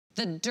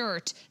the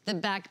dirt, the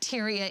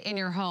bacteria in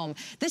your home.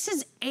 This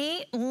is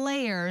 8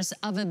 layers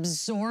of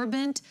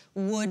absorbent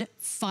wood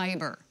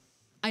fiber.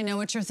 I know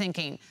what you're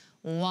thinking.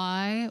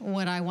 Why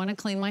would I want to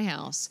clean my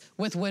house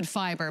with wood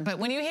fiber? But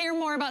when you hear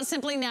more about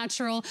Simply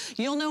Natural,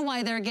 you'll know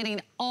why they're getting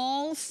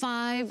all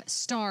 5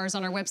 stars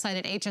on our website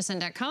at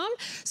hsn.com.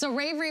 So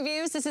rave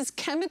reviews, this is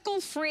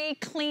chemical-free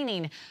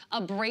cleaning.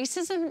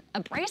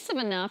 Abrasive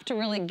enough to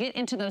really get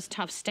into those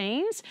tough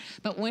stains.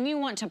 But when you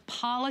want to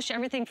polish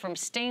everything from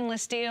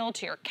stainless steel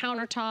to your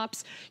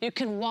countertops, you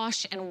can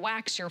wash and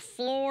wax your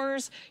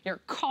floors, your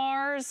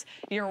cars,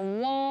 your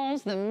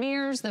walls, the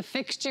mirrors, the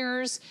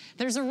fixtures.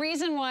 There's a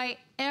reason why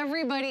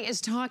everybody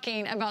is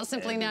talking about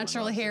Simply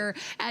Natural here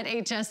at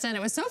HSN.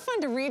 It was so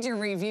fun to read your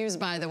reviews,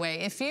 by the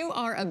way. If you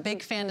are a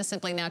big fan of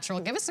Simply Natural,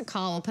 give us a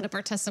call. We'll put up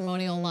our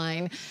testimonial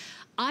line.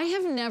 I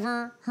have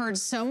never heard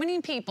so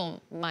many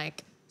people,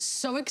 Mike,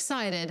 so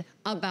excited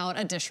about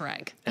a dish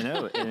rag. I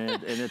know,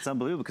 and it's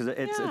unbelievable because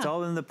it's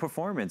all in the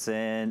performance,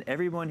 and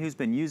everyone who's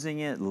been using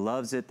it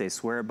loves it. They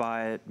swear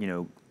by it. You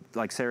know,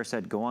 like Sarah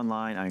said, go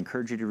online. I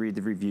encourage you to read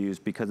the reviews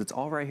because it's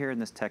all right here in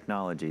this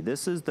technology.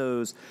 This is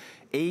those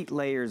 8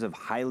 layers of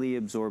highly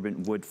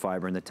absorbent wood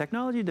fiber, and the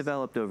technology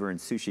developed over in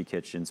sushi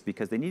kitchens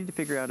because they needed to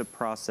figure out a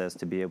process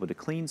to be able to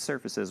clean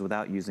surfaces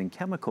without using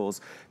chemicals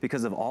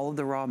because of all of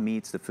the raw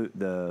meats, the food,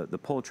 the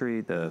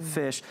poultry, the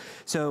fish.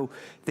 So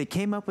they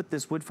came up with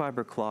this wood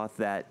fiber cloth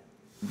that,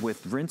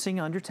 with rinsing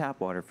under tap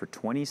water for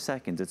 20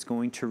 seconds, it's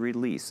going to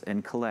release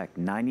and collect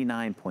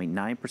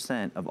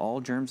 99.9% of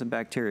all germs and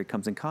bacteria it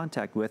comes in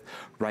contact with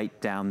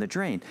right down the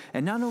drain.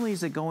 And not only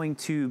is it going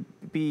to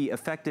be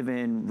effective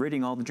in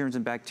ridding all the germs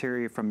and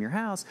bacteria from your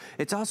house,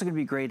 it's also going to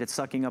be great at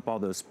sucking up all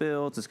those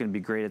spills. It's going to be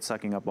great at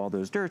sucking up all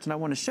those dirts. And I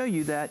want to show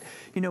you that,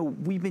 you know,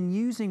 we've been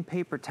using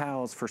paper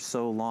towels for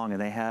so long,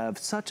 and they have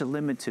such a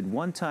limited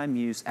one-time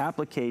use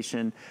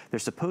application. They're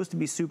supposed to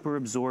be super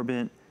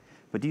absorbent.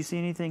 But do you see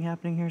anything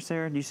happening here,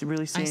 Sarah? Do you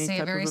really see any type of absorption? I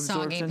see a very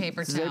soggy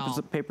paper towel. It's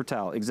a paper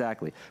towel,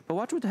 exactly. But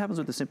watch what happens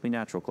with the Simply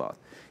Natural cloth.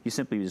 You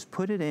simply just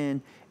put it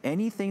in.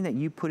 Anything that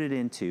you put it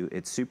into,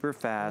 it's super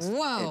fast.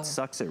 Whoa. It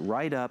sucks it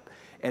right up.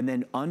 And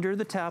then under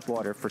the tap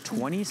water for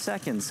 20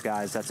 seconds,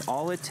 guys, that's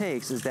all it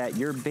takes, is that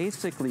you're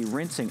basically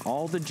rinsing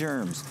all the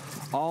germs,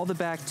 all the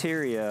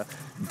bacteria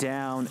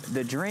down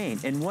the drain.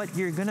 And what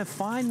you're gonna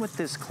find with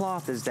this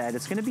cloth is that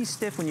it's gonna be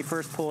stiff when you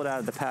first pull it out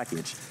of the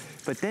package.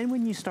 But then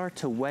when you start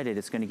to wet it,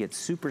 it's gonna get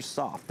super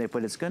soft,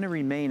 but it's gonna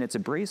remain its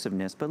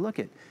abrasiveness. But look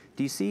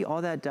do you see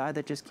all that dye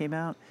that just came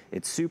out?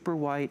 It's super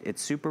white,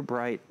 it's super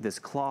bright. This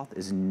cloth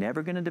is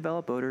never gonna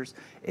develop odors.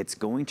 It's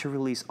going to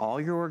release all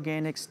your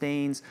organic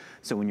stains.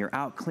 So when you're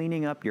out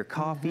cleaning up your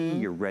coffee,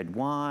 your red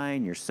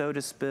wine, your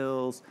soda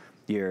spills,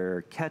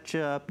 your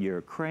ketchup,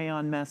 your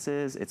crayon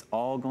messes, it's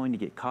all going to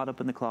get caught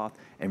up in the cloth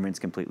and rinse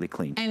completely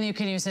clean. And you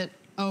can use it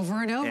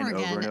over and over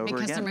again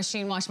because they're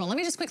machine washable. Let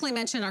me just quickly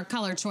mention our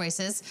color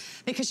choices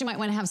because you might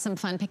want to have some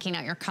fun picking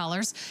out your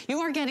colors. You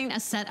are getting a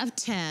set of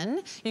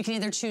 10. You can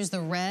either choose the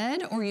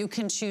red or you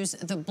can choose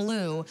the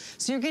blue.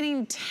 So you're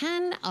getting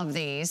 10 of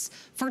these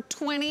for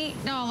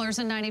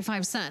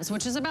 $20.95,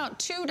 which is about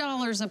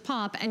 $2 a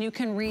pop, and you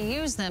can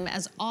reuse them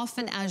as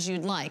often as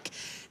you'd like.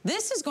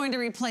 This is going to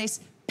replace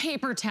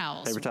paper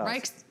towels. Paper towels.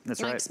 Right? That's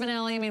Mike right.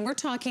 Spinelli, I mean, we're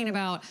talking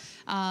about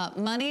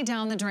money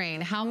down the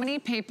drain. How many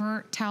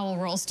paper towel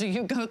rolls do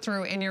you go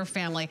through in your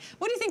family?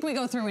 What do you think we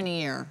go through in a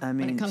year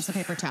when it comes to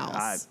paper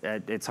towels?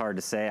 It's hard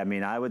to say. I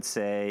mean, I would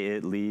say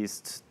at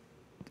least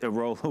a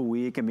roll a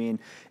week. I mean,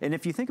 and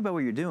if you think about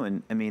what you're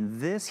doing, I mean,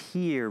 this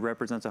here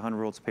represents 100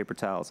 rolls of paper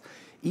towels.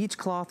 Each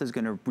cloth is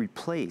going to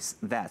replace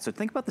that. So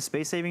think about the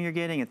space saving you're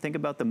getting and think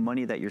about the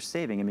money that you're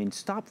saving. I mean,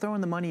 stop throwing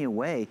the money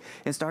away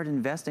and start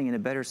investing in a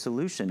better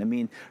solution. I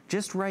mean,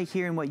 just right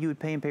here in what you would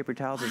pay in paper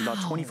towels is about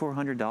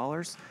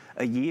 $2,400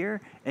 a year.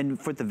 And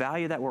for the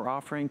value that we're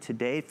offering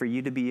today, for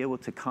you to be able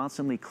to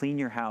constantly clean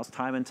your house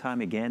time and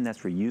time again, that's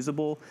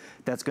reusable,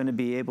 that's going to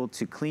be able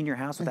to clean your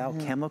house without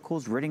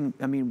chemicals, ridding.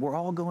 I mean, we're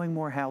all going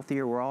more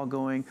healthier, we're all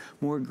going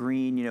more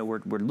green, you know,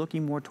 we're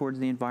looking more towards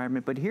the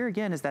environment. But here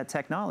again is that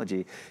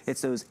technology.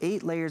 It's those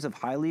 8 layers of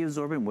highly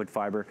absorbent wood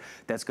fiber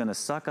that's going to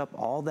suck up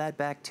all that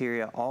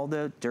bacteria, all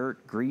the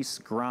dirt, grease,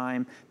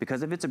 grime,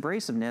 because of its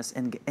abrasiveness,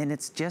 and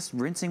it's just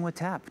rinsing with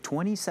tap.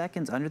 20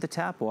 seconds under the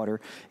tap water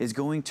is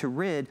going to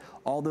rid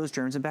all those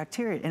germs and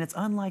bacteria. And it's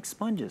unlike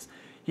sponges.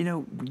 You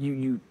know,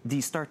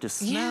 these start to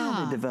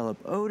smell, they develop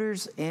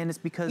odors, and it's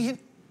because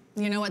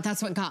You know what,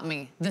 that's what got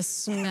me, the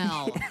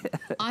smell.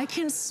 I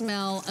can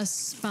smell a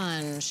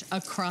sponge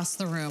across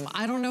the room.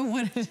 I don't know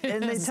what it is.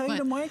 And they tell you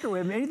to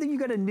microwave. Anything you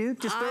got to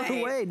nuke, just throw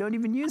it away. Don't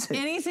even use it.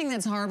 Anything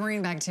that's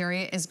harboring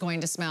bacteria is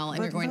going to smell,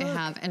 and you're going to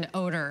have an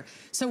odor.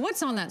 So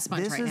what's on that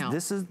sponge right now?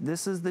 This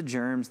is the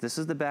germs. This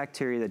is the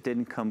bacteria that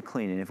didn't come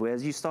clean. And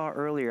as you saw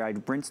earlier, I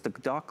rinsed the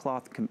dock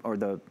cloth, or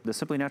the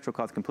Simply Natural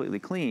cloth completely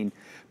clean.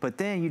 But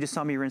then you just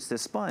saw me rinse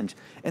this sponge.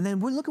 And then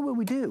look at what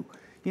we do.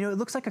 You know, it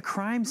looks like a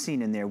crime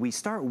scene in there. We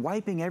start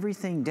wiping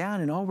everything down,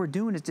 and all we're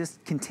doing is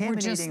just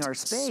contaminating our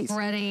space.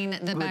 Spreading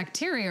the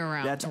bacteria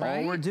around, That's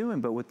all we're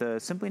doing. But with the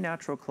Simply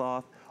Natural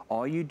cloth,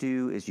 All you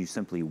do is you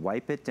simply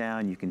wipe it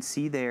down. You can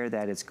see there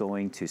that it's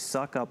going to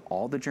suck up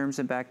all the germs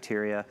and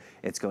bacteria.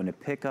 It's going to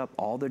pick up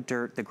all the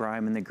dirt, the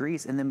grime, and the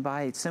grease. And then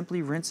by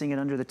simply rinsing it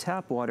under the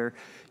tap water,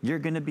 you're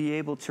going to be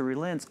able to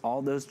rinse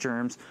all those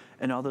germs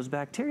and all those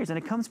bacteria. And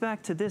it comes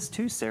back to this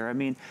too, Sarah. I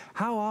mean,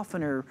 how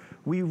often are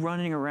we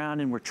running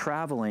around and we're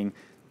traveling,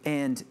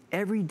 and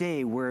every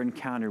day we're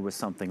encountered with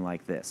something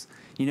like this?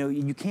 You know,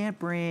 you can't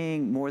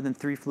bring more than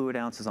 3 fluid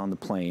ounces on the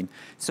plane.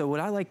 So what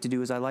I like to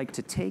do is I like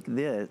to take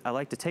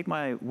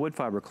my wood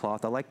fiber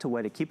cloth, I like to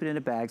wet it, keep it in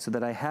a bag so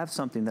that I have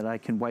something that I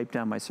can wipe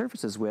down my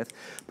surfaces with.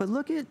 But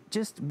look at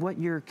just what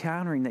you're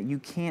encountering that you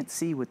can't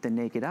see with the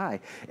naked eye.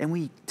 And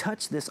we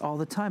touch this all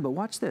the time, but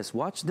watch this.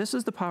 This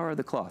is the power of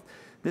the cloth.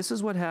 This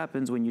is what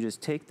happens when you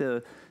just take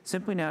the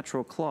Simply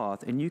Natural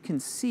cloth, and you can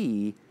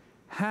see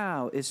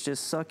how it's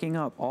just sucking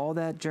up all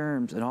that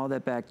germs and all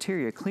that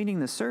bacteria,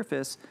 cleaning the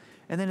surface,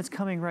 and then it's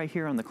coming right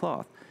here on the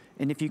cloth.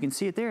 And if you can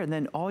see it there, and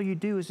then all you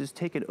do is just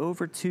take it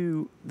over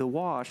to the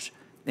wash,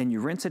 and you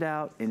rinse it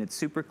out, and it's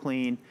super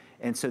clean.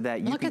 And so that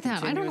you look at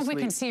that. I don't know if we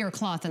can see your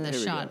cloth in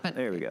this shot, but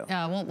there we go.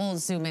 We'll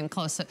zoom in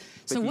closer.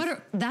 So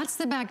that's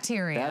the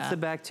bacteria. That's the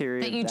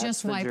bacteria that you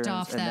just wiped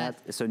off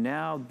that. So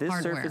now this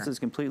surface is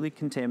completely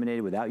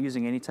contaminated without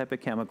using any type of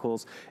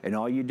chemicals. And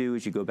all you do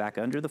is you go back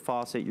under the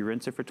faucet, you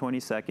rinse it for 20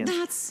 seconds.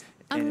 That's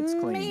and it's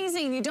clean.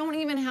 Amazing. You don't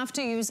even have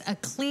to use a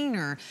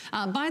cleaner.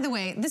 By the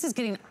way, this is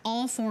getting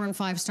all 4- and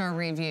 5-star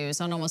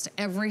reviews on almost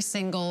every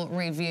single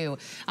review.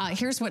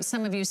 Here's what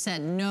some of you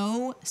said: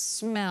 no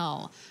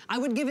smell. I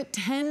would give it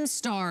 10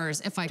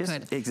 stars if I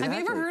could. Exactly. Have you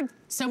ever heard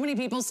so many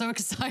people so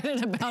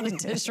excited about a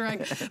dish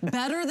rag?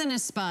 Better than a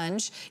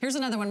sponge. Here's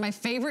another one: my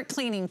favorite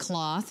cleaning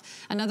cloth.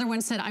 Another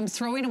one said, I'm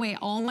throwing away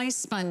all my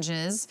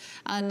sponges.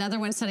 Another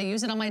one said, I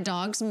use it on my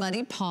dog's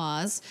muddy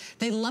paws.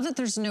 They love that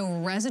there's no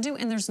residue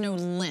and there's no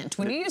lint.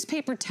 When you use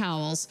paper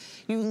towels,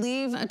 you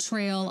leave a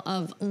trail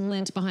of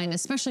lint behind,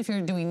 especially if you're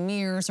doing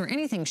mirrors or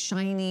anything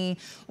shiny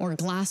or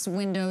glass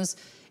windows.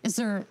 Is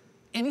there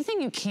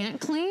anything you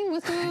can't clean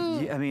with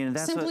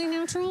Simply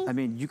Natural? I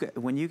mean,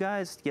 when you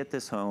guys get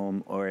this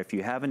home, or if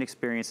you haven't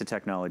experienced the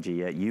technology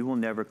yet, you will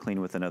never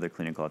clean with another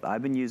cleaning cloth.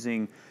 I've been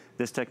using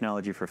this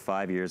technology for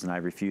 5 years, and I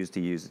refuse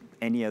to use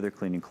any other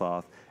cleaning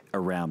cloth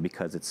around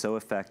because it's so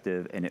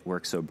effective and it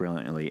works so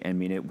brilliantly. I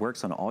mean, it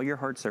works on all your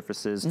hard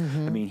surfaces. I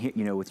mean,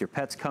 you know, with your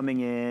pets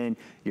coming in,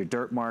 your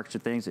dirt marks or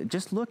things,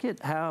 just look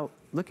at how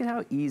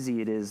easy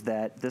it is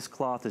that this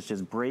cloth is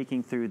just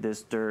breaking through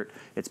this dirt.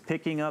 It's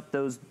picking up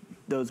those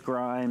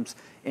grimes,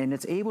 and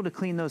it's able to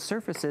clean those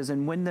surfaces.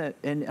 And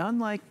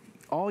unlike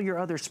all your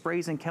other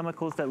sprays and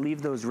chemicals that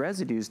leave those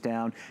residues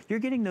down, you're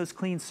getting those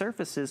clean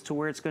surfaces to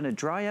where it's going to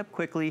dry up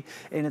quickly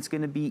and it's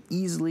going to be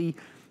easily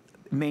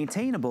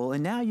maintainable.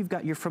 And now you've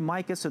got your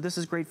Formica, so this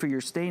is great for your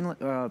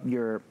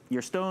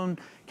your stone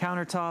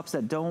countertops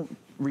that don't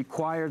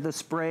require the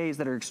sprays,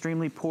 that are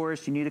extremely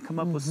porous. You need to come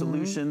up with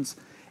solutions.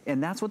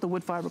 And that's what the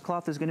wood fiber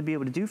cloth is going to be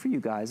able to do for you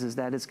guys, is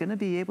that it's going to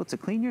be able to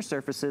clean your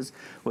surfaces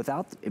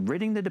without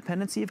ridding the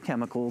dependency of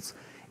chemicals.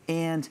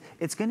 And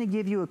it's going to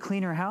give you a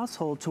cleaner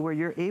household to where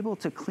you're able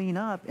to clean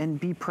up and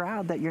be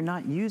proud that you're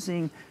not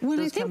using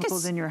those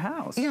chemicals in your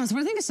house. Yeah, so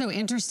what I think is so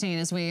interesting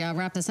as we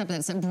wrap this up, that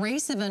it's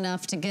abrasive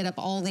enough to get up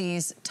all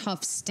these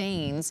tough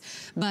stains,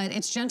 but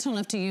it's gentle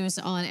enough to use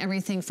on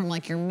everything from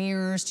like your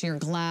mirrors to your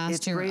glass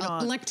to your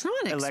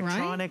electronics,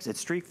 right? It's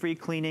streak-free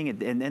cleaning,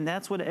 and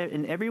that's what,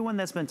 and everyone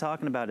that's been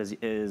talking about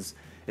is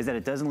that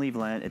it doesn't leave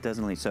lint, it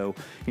doesn't leave, so,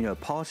 you know,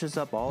 it polishes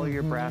up all of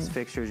your brass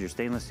fixtures, your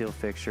stainless steel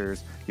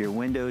fixtures, your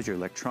windows, your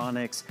electronics.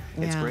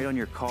 It's great on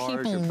your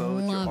cars, your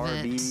boats, your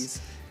RVs.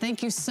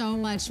 Thank you so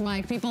much,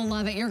 Mike. People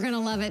love it. You're going to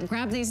love it.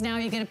 Grab these now.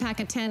 You get a pack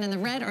of 10 in the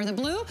red or the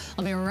blue.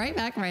 I'll be right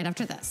back right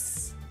after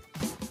this.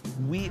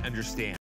 We understand